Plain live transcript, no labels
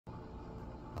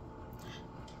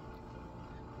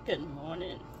Good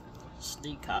morning, it's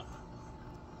D Cop.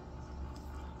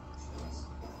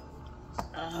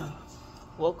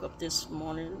 Woke up this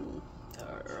morning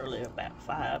early, about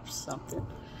 5 something.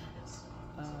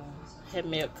 Had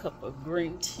me a cup of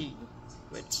green tea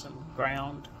with some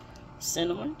ground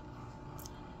cinnamon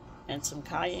and some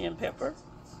cayenne pepper.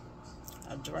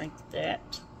 I drank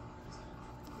that,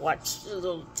 watched a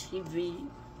little TV.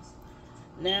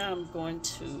 Now I'm going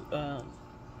to,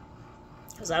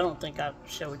 because I don't think I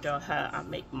showed y'all how I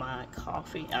make my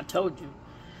coffee. I told you,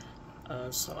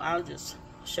 so I'll just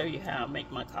show you how I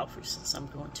make my coffee since I'm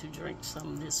going to drink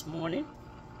some this morning.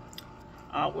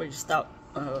 I always thought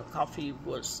coffee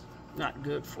was not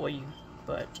good for you,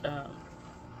 but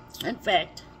in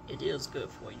fact, it is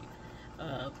good for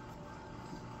you.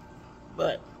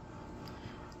 But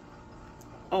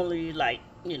only like,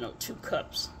 2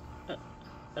 cups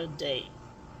a day.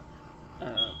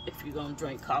 If you're gonna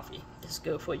drink coffee, it's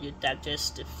good for your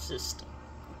digestive system.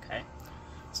 Okay,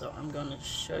 so I'm gonna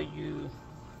show you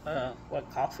what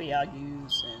coffee I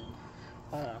use,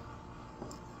 and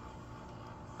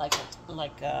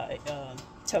like I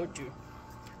told you,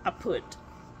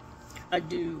 I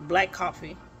do black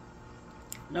coffee,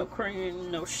 no cream,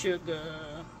 no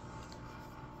sugar,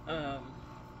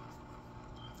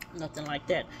 nothing like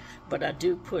that, but I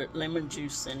do put lemon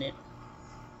juice in it.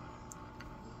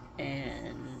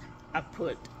 And I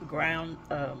put ground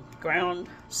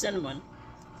cinnamon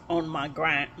on my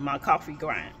coffee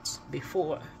grinds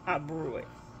before I brew it.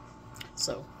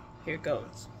 So here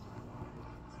goes.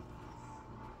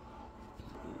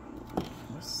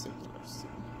 Let's see.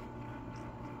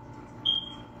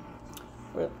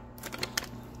 Well,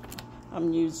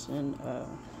 I'm using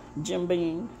Jim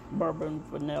Beam bourbon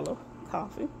vanilla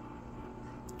coffee,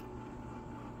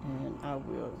 and I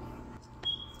will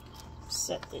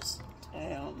set this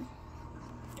down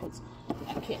because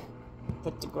I can't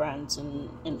put the grinds in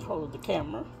front of the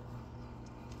camera.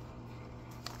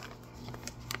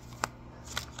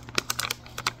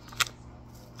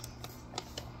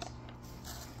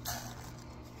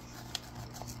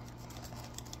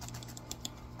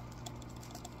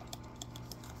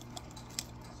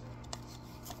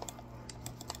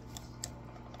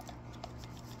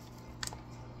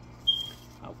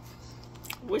 I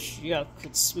wish y'all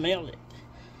could smell it.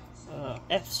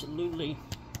 Absolutely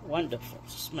wonderful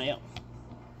smell.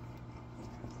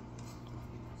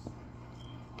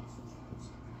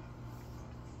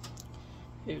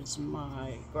 Here's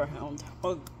my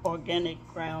organic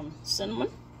ground cinnamon.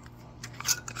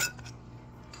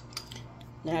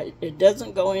 Now it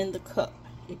doesn't go in the cup,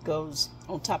 it goes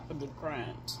on top of the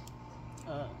grinds.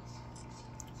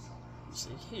 See,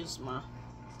 here's my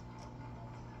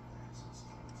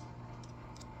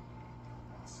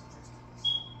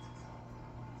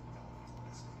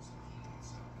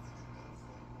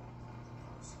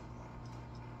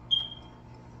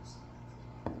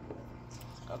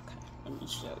okay, let me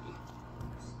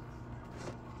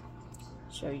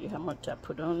show you how much I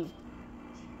put on.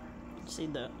 See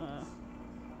the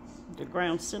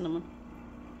ground cinnamon.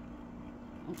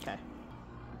 Okay.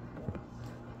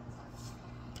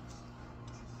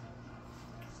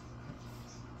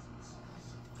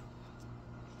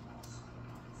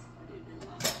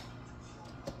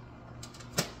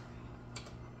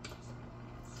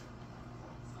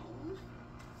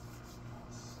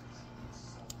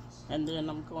 And then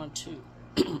I'm going to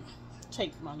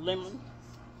take my lemon,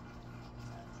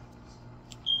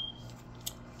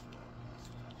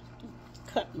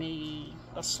 cut me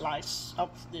a slice of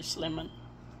this lemon,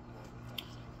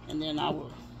 and then I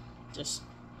will just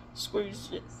squeeze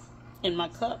it in my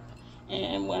cup.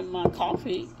 And when my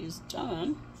coffee is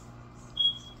done,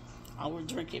 I will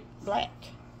drink it black.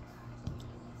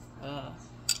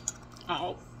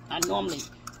 I normally,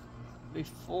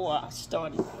 before I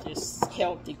started this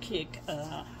healthy kick,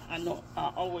 I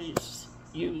always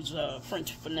use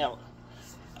French vanilla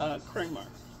creamer,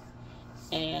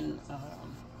 and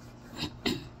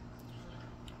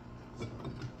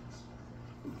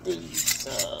these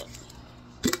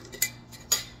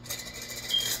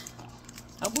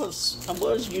I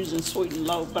was using sweet and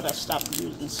low, but I stopped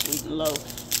using sweet and low,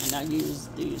 and I use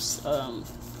these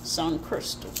sun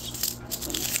crystals.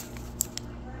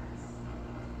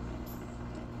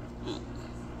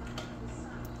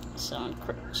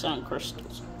 Sun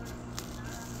crystals.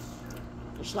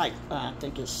 It's like I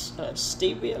think it's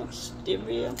stevia,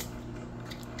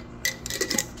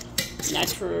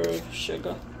 natural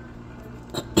sugar.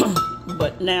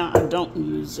 But now I don't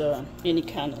use any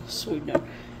kind of sweetener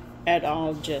at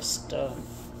all. Just the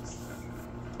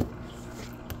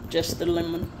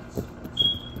lemon.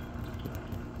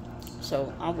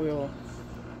 So I will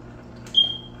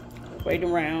wait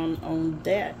around on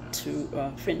that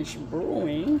to finish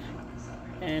brewing,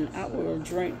 and I will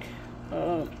drink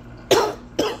a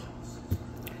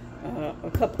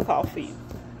cup of coffee.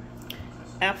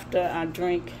 After I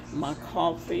drink my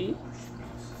coffee,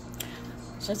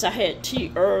 since I had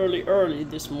tea early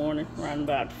this morning, around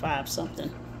about 5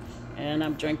 something, and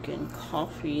I'm drinking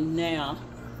coffee now,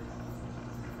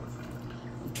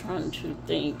 I'm trying to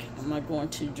think, am I going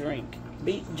to drink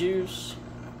beet juice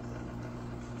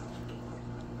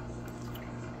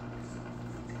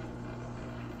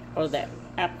or that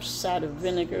apple cider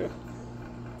vinegar,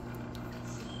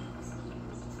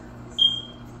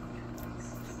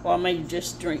 or I may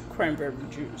just drink cranberry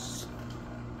juice.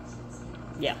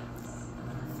 Yeah,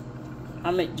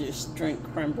 I may just drink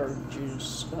cranberry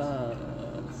juice.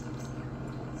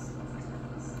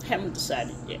 Haven't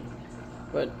decided yet,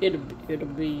 but it'll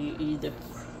be either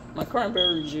my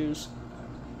cranberry juice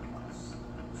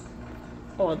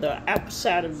or the apple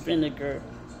cider vinegar.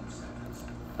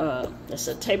 That's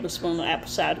a tablespoon of apple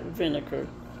cider vinegar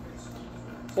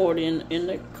poured in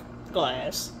the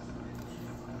glass,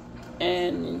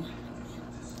 and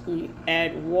you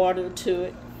add water to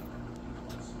it,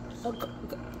 a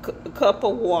cup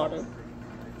of water.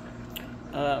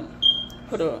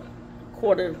 Put a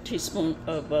quarter teaspoon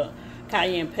of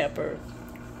cayenne pepper,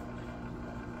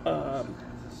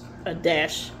 a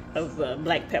dash of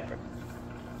black pepper,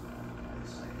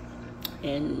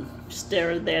 and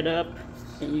stir that up,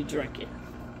 and you drink it.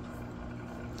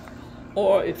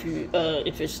 Or if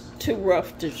it's too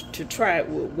rough to try it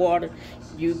with water,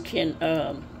 you can.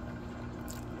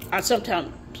 I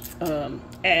sometimes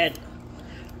add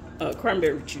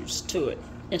cranberry juice to it.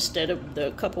 Instead of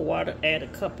the cup of water, add a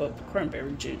cup of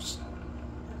cranberry juice.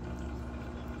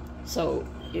 So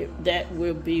that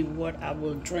will be what I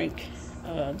will drink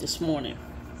this morning.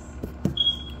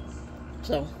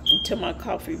 So until my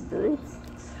coffee brew,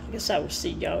 I guess I will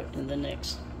see y'all in the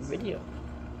next video.